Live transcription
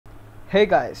Hey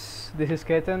guys, this is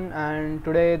Ketan, and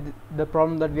today the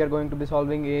problem that we are going to be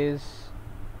solving is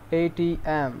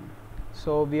ATM.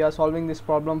 So we are solving this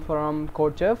problem from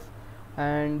CodeChef,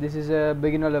 and this is a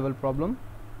beginner level problem.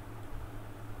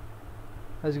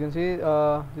 As you can see,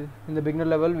 in the beginner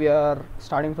level we are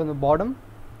starting from the bottom.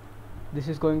 This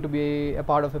is going to be a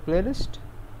part of a playlist,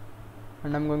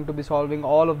 and I'm going to be solving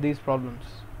all of these problems.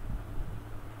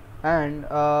 And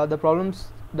the problems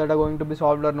that are going to be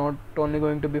solved are not only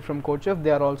going to be from CodeChef,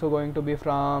 they are also going to be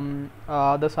from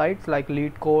other sites like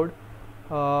LeetCode,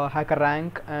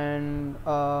 HackerRank, and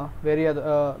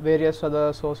various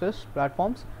other sources,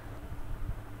 platforms.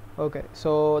 Okay,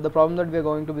 so the problem that we are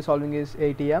going to be solving is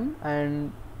ATM,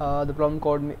 and the problem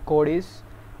code is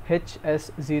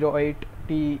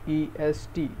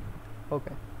HS08TEST.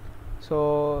 Okay,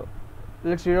 so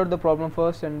let's read out the problem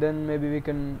first, and then maybe we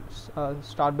can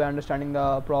start by understanding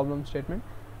the problem statement.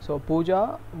 So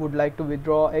Pooja would like to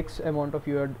withdraw X amount of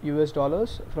US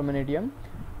dollars from an ATM.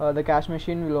 The cash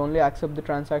machine will only accept the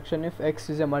transaction if X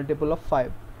is a multiple of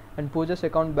 5, and Pooja's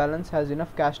account balance has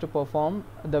enough cash to perform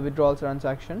the withdrawal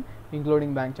transaction,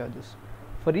 including bank charges.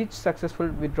 For each successful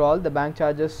withdrawal, the bank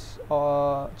charges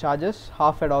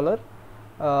half a dollar,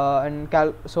 and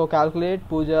calculate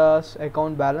Pooja's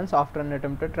account balance after an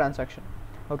attempted transaction.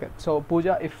 Okay, so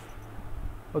Pooja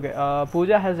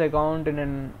has account in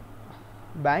an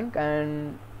bank,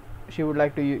 and she would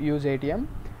like to use ATM,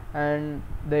 and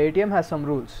the ATM has some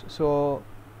rules. So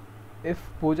if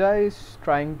Pooja is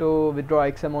trying to withdraw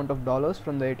X amount of dollars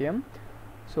from the ATM,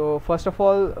 so first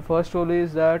rule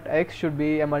is that X should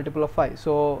be a multiple of 5.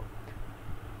 So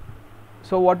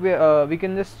what we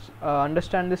can just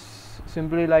understand this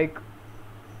simply like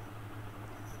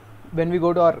when we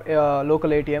go to our local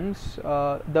ATMs,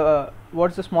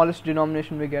 what's the smallest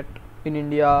denomination we get in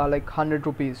India? Like 100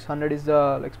 rupees. 100 is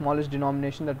the smallest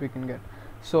denomination that we can get.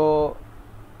 So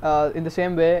in the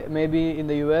same way, maybe in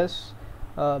the US,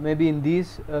 maybe in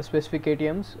these specific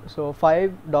ATMs, so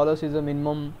 $5 is the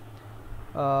minimum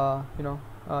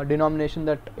denomination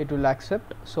that it will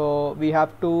accept. So we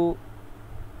have to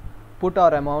put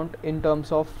our amount in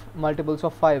terms of multiples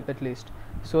of 5 at least,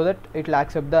 so that it will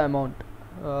accept the amount.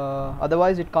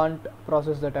 Otherwise it can't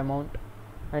process that amount.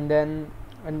 And then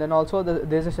also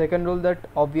there's a second rule that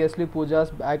obviously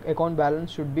Pooja's account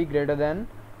balance should be greater than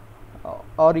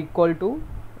or equal to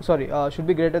should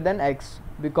be greater than X,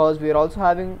 because we are also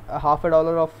having a half a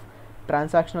dollar of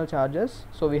transactional charges.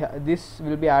 So this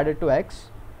will be added to X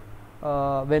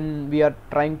when we are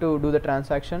trying to do the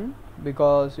transaction,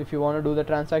 because if you want to do the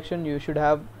transaction, you should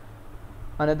have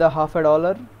another half a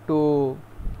dollar to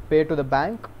pay to the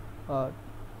bank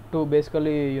to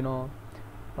basically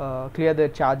clear the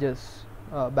charges,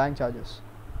 bank charges.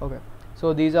 Okay,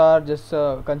 so these are just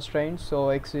constraints. So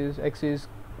X is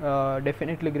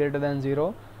definitely greater than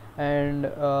 0 and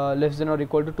less than or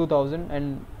equal to 2000,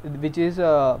 and which is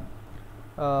as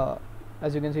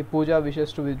you can see, Pooja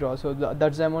wishes to withdraw. So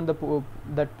that's the amount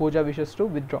that Pooja wishes to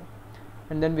withdraw.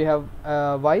 And then we have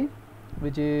Y,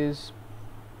 which is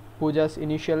Pooja's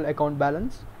initial account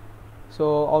balance.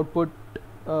 So output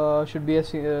should be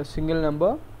a single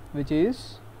number, which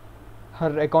is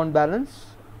her account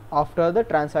balance after the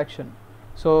transaction.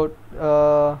 So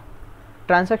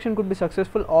transaction could be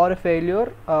successful or a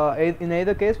failure. In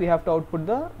either case, we have to output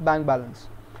the bank balance.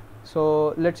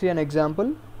 So let's see an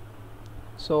example.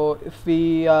 So if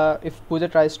Pooja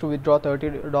tries to withdraw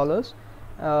 $30,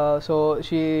 so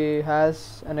she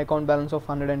has an account balance of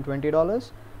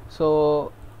 $120.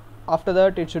 So after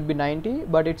that it should be 90,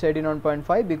 but it's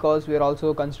 89.5 because we are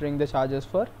also considering the charges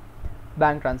for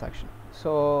bank transaction.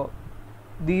 So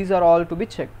these are all to be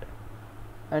checked.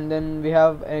 And then we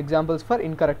have examples for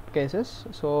incorrect cases.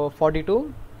 So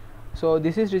 42, so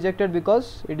this is rejected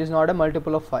because it is not a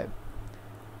multiple of 5.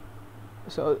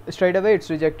 So straight away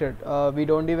it's rejected. We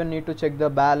don't even need to check the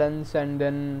balance and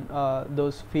then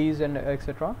those fees and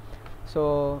etc.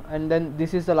 So, and then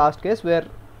this is the last case where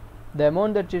the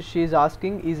amount that she is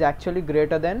asking is actually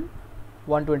greater than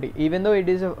 120. Even though it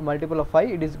is a multiple of 5,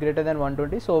 it is greater than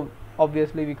 120. So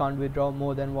obviously we can't withdraw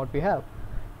more than what we have.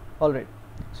 Alright,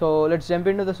 so let's jump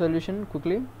into the solution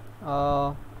quickly.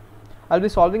 I'll be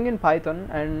solving in Python,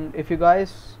 and if you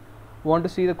guys want to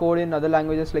see the code in other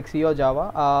languages like C or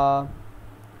Java,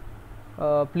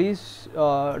 please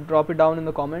drop it down in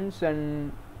the comments,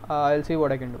 and I'll see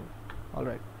what I can do.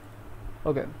 Alright,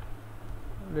 okay,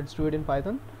 let's do it in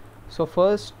Python. So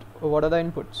first, what are the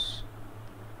inputs?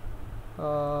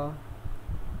 So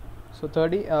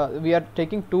 30, we are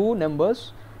taking two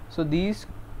numbers, so these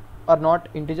are not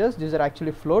integers, these are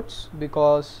actually floats,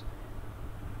 because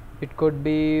it could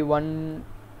be 1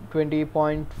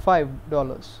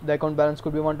 $120.5. The account balance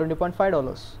could be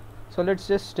 $120.5. So let's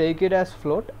just take it as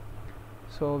float.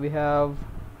 So we have,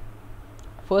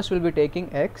 first we'll be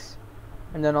taking x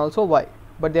and then also y,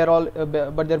 but they're all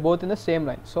but they're both in the same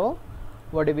line. So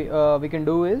what we can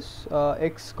do is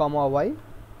x comma y.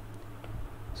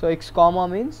 So x comma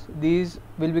means these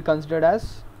will be considered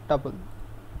as tuple,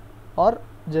 or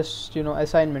just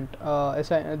assignment.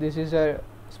 This is a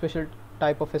special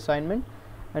type of assignment.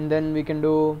 And then we can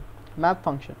do map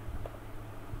function,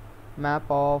 map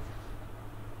of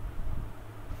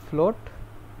float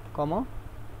comma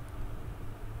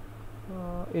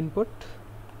input.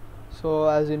 So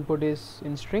as input is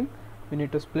in string, we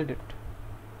need to split it.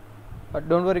 But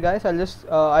don't worry guys,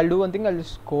 I'll do one thing. I'll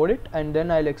just code it and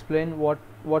then I'll explain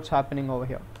what's happening over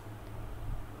here.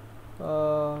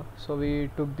 So we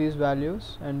took these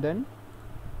values, and then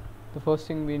the first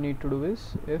thing we need to do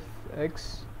is if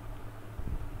x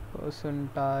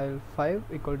percentile 5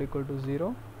 equal to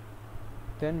 0,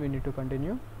 then we need to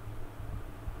continue,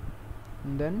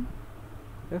 and then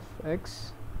if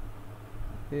x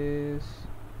is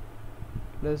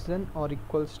less than or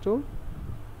equals to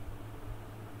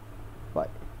y,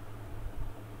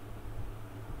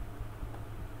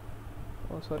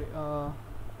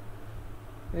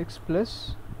 x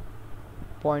plus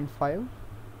 0.5,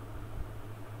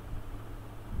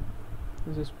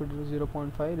 this is put to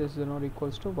 0.5 less than or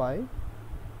equals to y,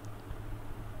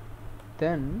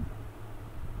 then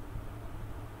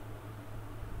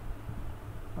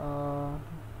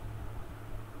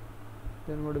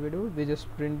what do? We just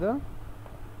print the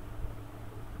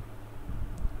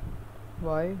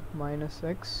y minus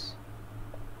x.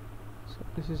 So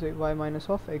this is a y minus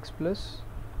of x plus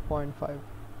 0.5.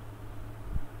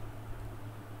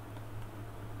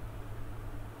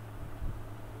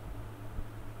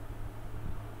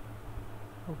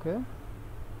 Okay.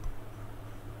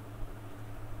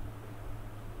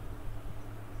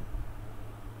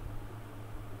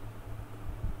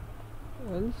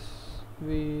 Else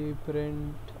we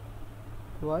print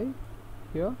y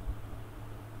here.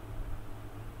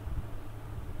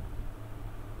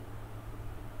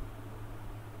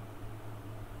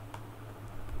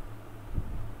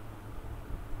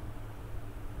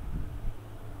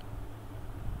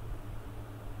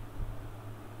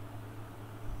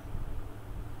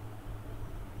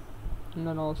 And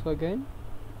then also again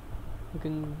you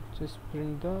can just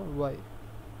print the y.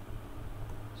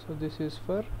 So this is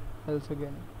for else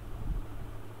again.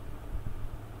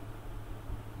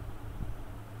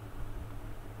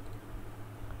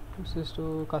 This is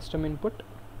to custom input.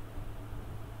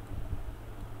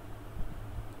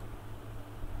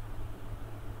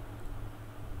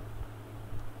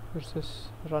 Let's just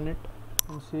run it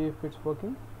and see if it's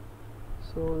working.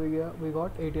 So we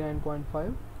got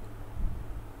 89.5.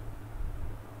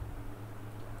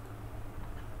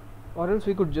 Or else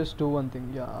we could just do one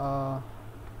thing.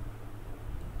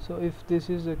 So if this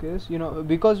is the case,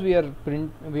 because we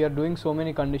are doing so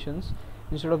many conditions,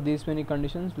 instead of these many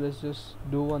conditions, let's just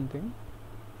do one thing.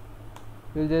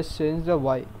 We'll just change the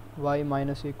y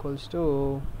minus equals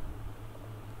to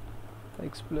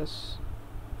x plus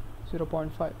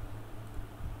 0.5,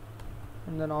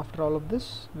 and then after all of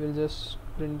this we'll just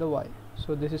print the y.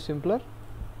 So this is simpler.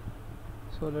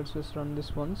 So let's just run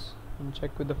this once and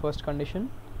check with the first condition.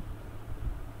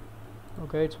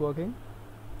 Okay, it's working.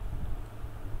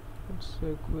 Let's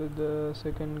check with the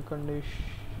second condition,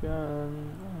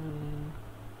 and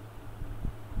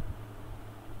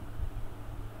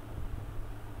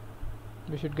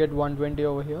we should get 120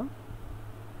 over here,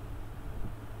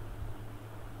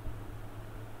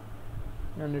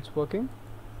 and it's working.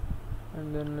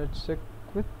 And then let's check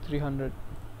with 300.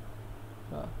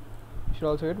 We should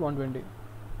also get 120.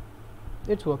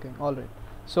 It's working. Alright,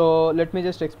 so let me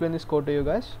just explain this code to you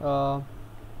guys.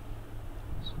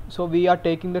 So we are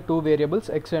taking the two variables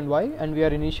x and y, and we are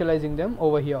initializing them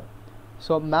over here.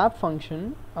 So map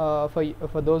function,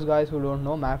 for those guys who don't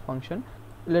know map function,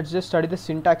 let's just study the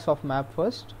syntax of map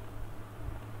first.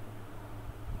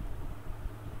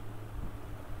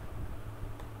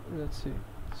 Let's see.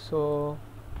 So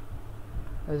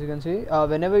as you can see,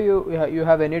 whenever you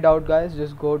have any doubt guys,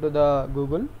 just go to the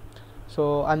Google.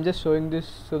 So I'm just showing this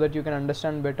so that you can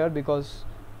understand better, because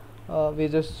we're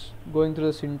just going through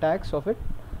the syntax of it.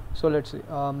 So let's see,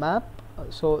 map.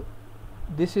 So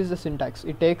this is the syntax.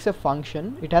 It takes a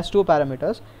function. It has two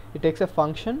parameters. It takes a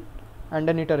function and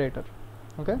an iterator.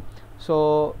 Okay,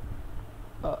 so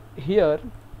here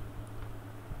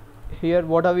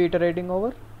what are we iterating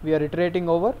over? We are iterating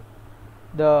over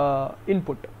the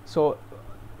input. So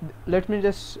let me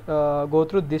just go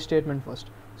through this statement first.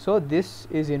 So this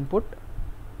is input,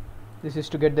 This is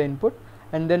to get the input,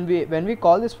 and then when we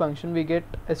call this function, we get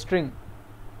a string.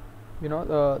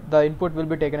 The input will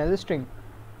be taken as a string.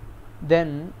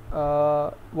 Then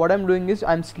what I'm doing is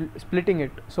I'm splitting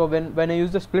it. So when I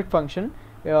use the split function,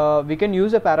 we can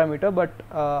use a parameter, but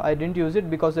I didn't use it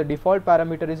because the default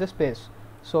parameter is a space.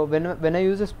 So when I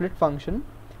use a split function,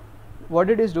 what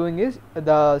it is doing is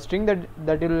the string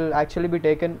that will actually be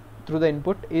taken through the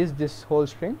input is this whole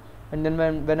string, and then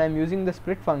when I'm using the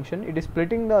split function, it is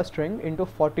splitting the string into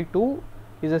 42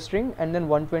 is a string, and then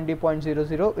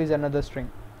 120.00 is another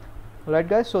string. Alright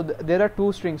guys, so there are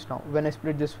two strings now when I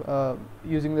split this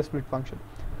using the split function.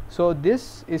 So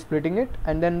this is splitting it,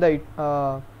 and then the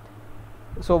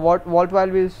so what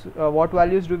values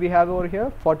do we have over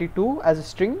here? 42 as a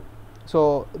string.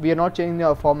 So we are not changing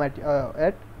the format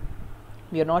yet,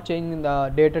 we are not changing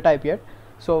the data type yet.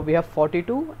 So we have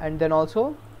 42 and then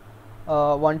also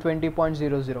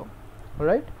 120.00.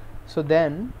 alright. So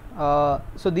then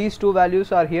so these two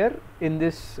values are here in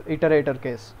this iterator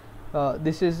case.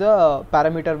 This is the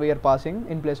parameter we are passing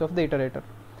in place of the iterator.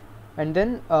 And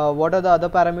then what are the other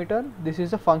parameter? This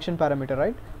is a function parameter,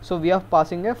 right? So we are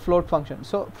passing a float function.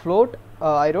 So float,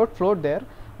 I wrote float there,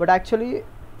 but actually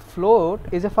float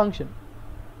is a function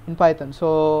in Python.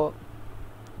 So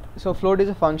float is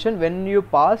a function. When you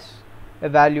pass a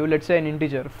value, let's say an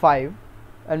integer 5,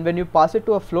 and when you pass it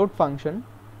to a float function,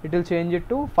 it will change it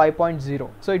to 5.0.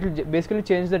 So it will basically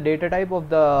change the data type of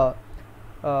the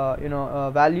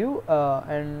value,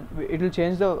 and it will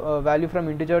change the value from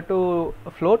integer to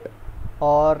float,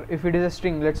 or if it is a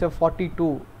string, let's say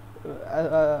 42,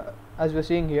 as we are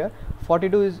seeing here,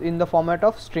 42 is in the format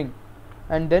of string,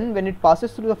 and then when it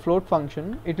passes through the float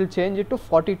function, it will change it to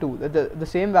 42, the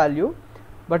same value,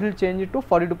 but it will change it to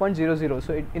 42.00.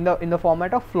 so in the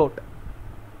format of float,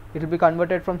 it will be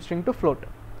converted from string to float.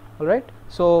 Alright,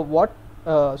 so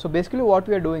so basically what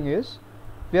we are doing is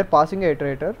we are passing a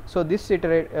iterator. So this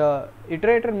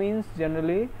iterator means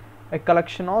generally a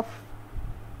collection of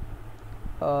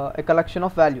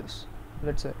values,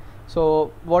 let's say.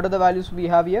 So what are the values we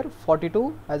have here?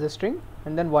 42 as a string,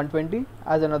 and then 120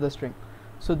 as another string.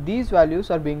 So these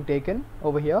values are being taken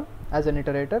over here as an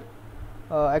iterator,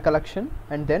 a collection,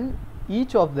 and then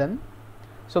each of them.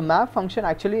 So map function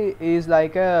actually is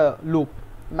like a loop.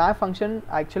 Map function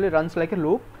actually runs like a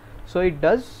loop. So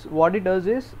what it does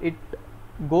is it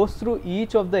goes through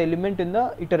each of the element in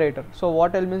the iterator. So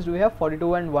what elements do we have?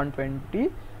 42 and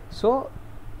 120. So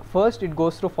first it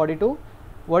goes through 42.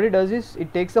 What it does is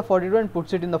it takes the 42 and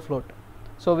puts it in the float.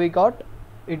 So we got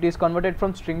it is converted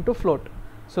from string to float.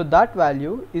 So that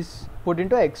value is put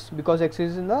into x because x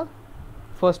is in the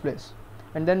first place,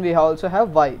 and then we also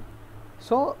have y.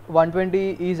 So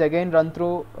 120 is again run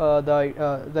through the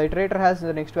iterator has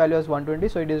the next value as 120,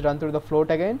 so it is run through the float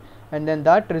again, and then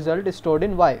that result is stored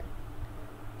in y.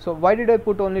 So why did I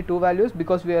put only two values?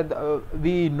 Because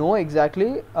we know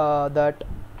exactly that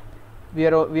we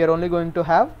are only going to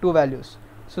have two values.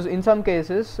 So in some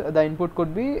cases the input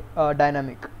could be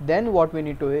dynamic. Then what we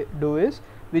need to do is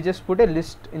we just put a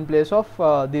list in place of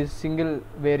these single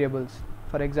variables.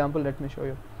 For example, let me show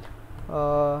you.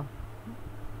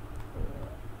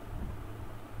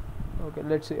 Okay,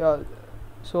 let's see.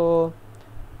 So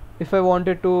if I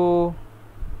wanted to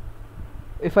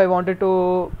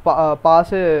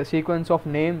pass a sequence of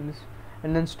names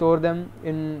and then store them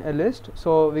in a list,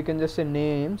 so we can just say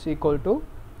names equal to,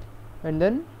 and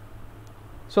then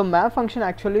so map function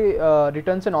actually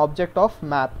returns an object of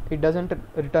map. It doesn't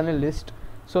return a list.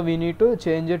 So we need to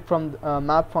change it from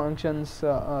map object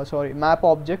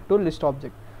to list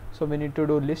object. So we need to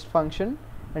do list function,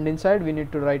 and inside we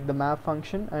need to write the map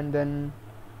function, and then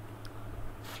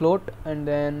float, and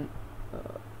then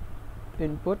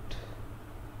input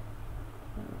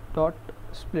dot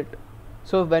split.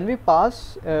 So when we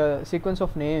pass a sequence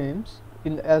of names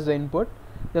as the input,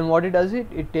 then what it does,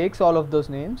 it takes all of those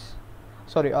names.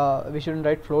 Sorry, we shouldn't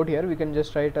write float here, we can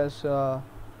just write as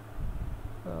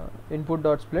input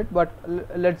dot split. But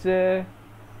let's say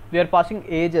we are passing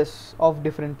ages of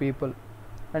different people,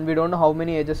 and we don't know how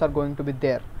many ages are going to be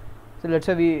there. So let's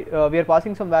say we are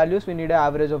passing some values, we need an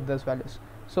average of those values.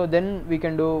 So then we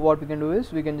can do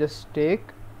we can just take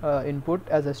input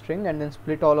as a string and then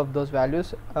split all of those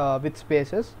values with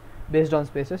spaces, based on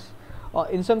spaces.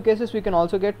 In some cases we can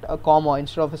also get a comma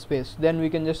instead of a space, then we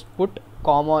can just put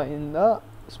comma in the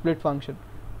split function.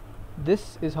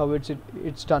 This is how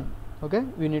it's done. Okay,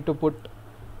 we need to put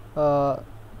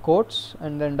quotes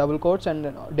and then double quotes and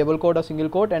then double quote or single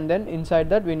quote, and then inside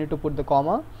that we need to put the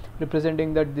comma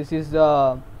representing that this is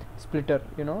the splitter.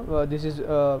 This is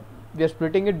we are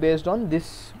splitting it based on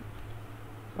this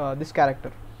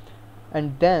character.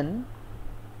 And then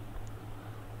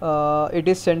it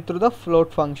is sent through the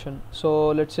float function. So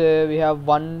let's say we have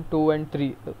 1, 2 and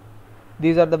 3.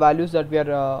 These are the values that we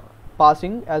are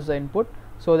passing as the input.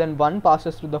 So then 1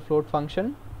 passes through the float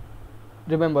function.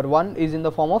 Remember, 1 is in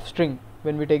the form of string.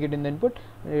 When we take it in the input,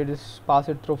 it is passed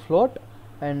through float,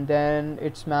 and then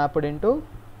it's mapped into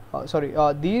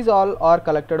these all are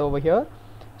collected over here.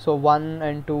 So 1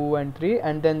 and 2 and 3,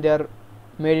 and then they are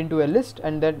made into a list,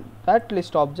 and then that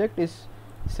list object is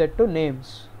set to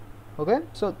names. Okay,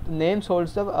 so names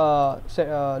holds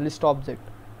the list object.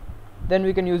 Then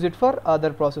we can use it for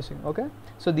other processing. Okay,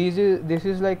 so this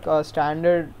is like a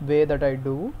standard way that I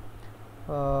do.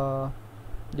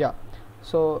 Yeah,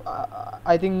 so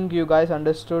I think you guys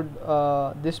understood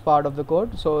this part of the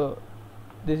code. So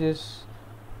this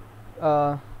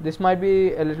might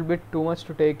be a little bit too much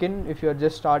to take in if you are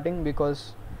just starting,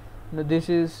 because this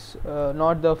is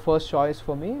not the first choice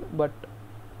for me, but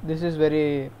this is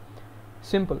very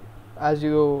simple as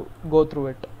you go through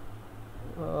it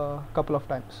couple of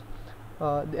times,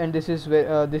 and this is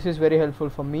very helpful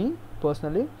for me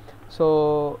personally.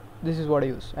 So this is what I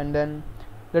use, and then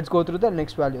let's go through the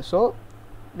next value. So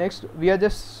next we are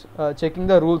just checking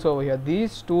the rules over here.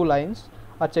 These two lines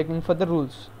are checking for the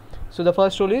rules. So the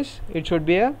first rule is it should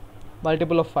be a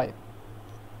multiple of 5.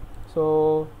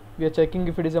 So we are checking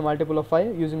if it is a multiple of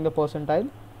 5 using the percentile.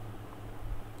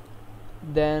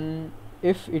 Then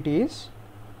if it is,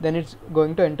 then it's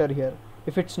going to enter here.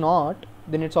 If it's not,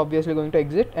 then it's obviously going to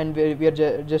exit, and we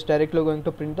are just directly going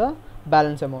to print the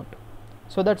balance amount.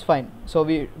 So that's fine. So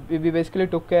we basically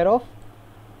took care of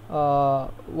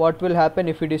what will happen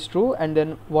if it is true, and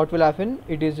then what will happen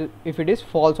if it is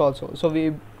false also. So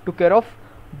we took care of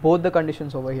both the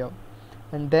conditions over here.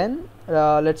 And then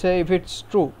let's say if it's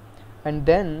true, and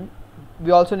then we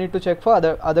also need to check for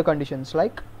other conditions,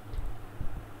 like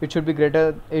it should be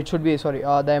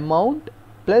the amount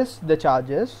plus the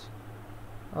charges.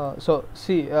 So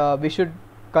see, we should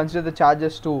consider the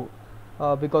charges too,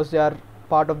 because they are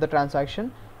part of the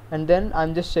transaction. And then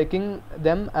I'm just checking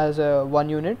them as a one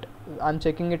unit. I'm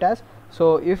checking it as,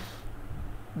 so if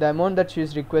the amount that she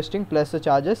is requesting plus the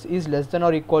charges is less than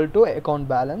or equal to account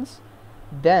balance,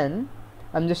 then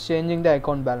I'm just changing the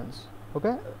account balance.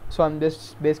 Okay, so I'm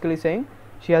just basically saying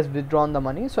she has withdrawn the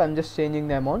money, so I'm just changing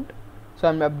the amount. So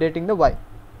I'm updating the Y.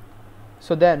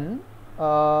 So then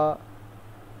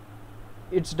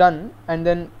it's done, and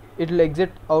then it will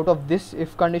exit out of this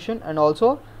if condition, and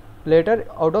also later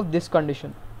out of this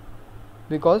condition,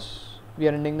 because we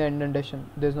are ending the indentation.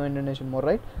 There's no indentation more,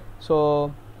 right?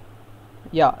 So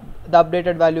yeah, the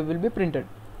updated value will be printed.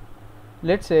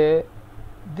 Let's say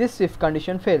this if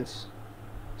condition fails.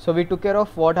 So we took care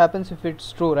of what happens if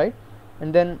it's true, right?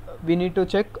 And then we need to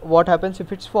check what happens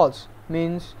if it's false,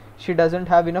 means she doesn't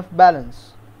have enough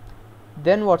balance.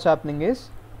 Then what's happening is,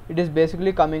 it is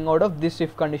basically coming out of this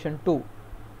if condition 2,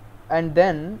 and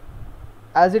then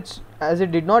as it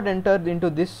did not enter into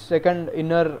this second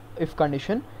inner if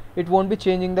condition, it won't be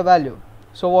changing the value.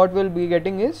 So what we'll be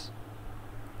getting is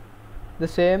the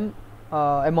same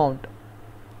amount,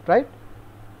 right?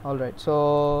 Alright,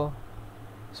 so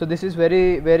this is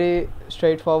very, very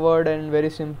straightforward and very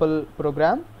simple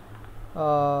program.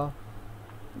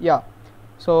 Yeah,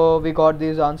 so we got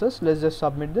these answers. Let's just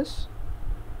submit this.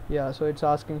 Yeah, so it's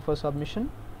asking for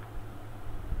submission.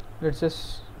 Let's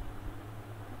just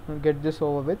get this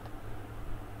over with.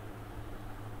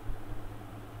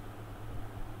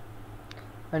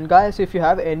 And guys, if you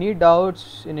have any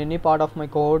doubts in any part of my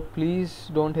code, please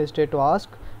don't hesitate to ask.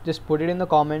 Just put it in the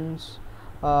comments.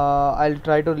 I'll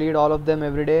try to read all of them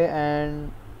every day,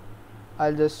 and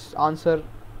I'll just answer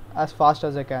as fast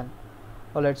as I can.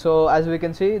 Alright, so as we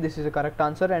can see, this is a correct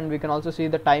answer, and we can also see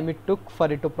the time it took for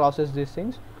it to process these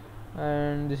things.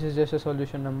 And this is just a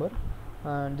solution number,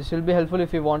 and this will be helpful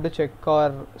if you want to check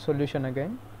our solution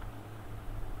again.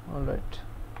 Alright,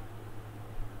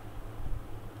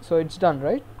 so it's done,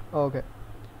 right? Okay.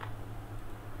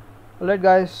 Alright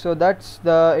guys, so that's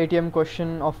the ATM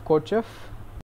question of CodeChef.